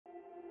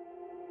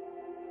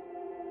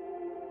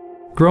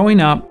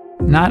Growing up,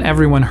 not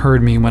everyone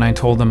heard me when I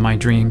told them my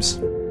dreams.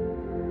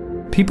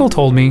 People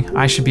told me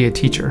I should be a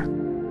teacher.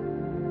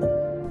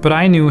 But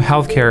I knew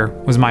healthcare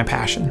was my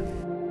passion.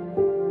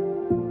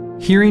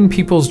 Hearing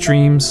people's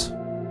dreams,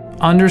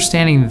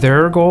 understanding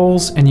their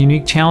goals and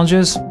unique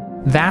challenges,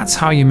 that's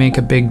how you make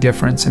a big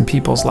difference in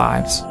people's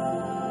lives.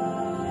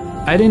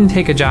 I didn't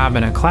take a job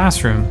in a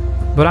classroom,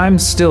 but I'm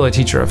still a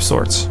teacher of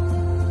sorts.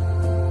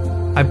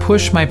 I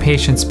push my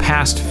patients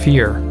past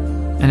fear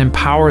and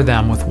empower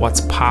them with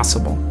what's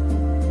possible.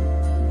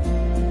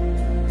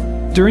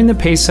 During the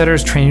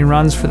Pacesetters training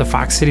runs for the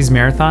Fox Cities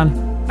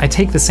Marathon, I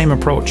take the same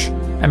approach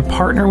and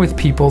partner with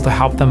people to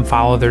help them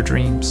follow their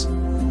dreams.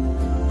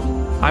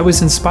 I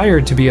was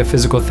inspired to be a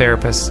physical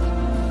therapist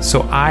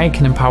so I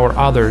can empower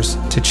others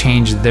to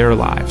change their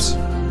lives.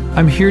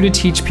 I'm here to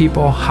teach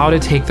people how to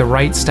take the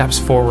right steps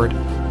forward.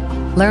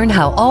 Learn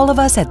how all of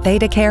us at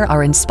ThedaCare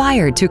are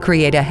inspired to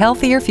create a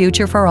healthier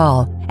future for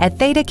all at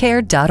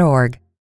ThedaCare.org.